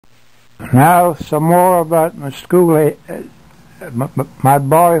Now, some more about my school, my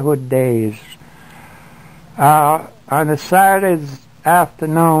boyhood days. On the Saturdays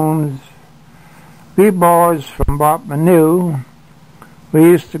afternoons, we boys from Botmanu, we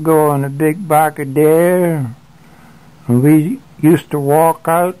used to go on a big barcadere, and we used to walk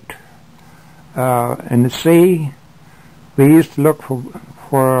out in the sea. We used to look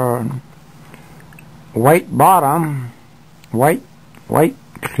for white bottom, white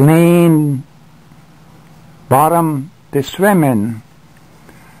clean bottom to swim in.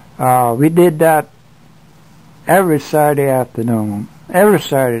 We did that every Saturday afternoon.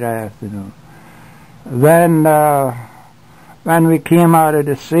 Then when we came out of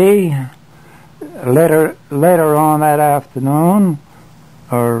the sea, later on that afternoon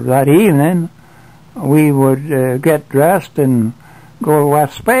or that evening, we would get dressed and go to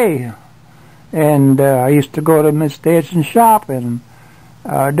West Bay. And I used to go to Miss Station shop and do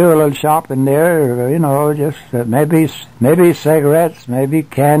a little shopping there, you know, just maybe cigarettes, maybe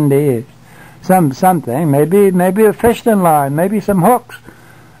candy, something, maybe a fishing line, maybe some hooks.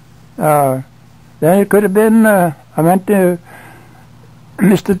 Then it could have been I went to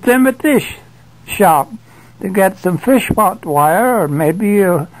Mr. Timothy's shop to get some fish pot wire, or maybe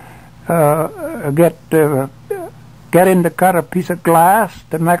get him to cut a piece of glass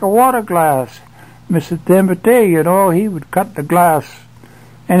to make a water glass. Mr. Timothy, you know, he would cut the glass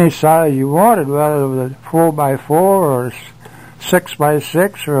any size you wanted, whether it was 4x4 or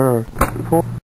 6x6 or 4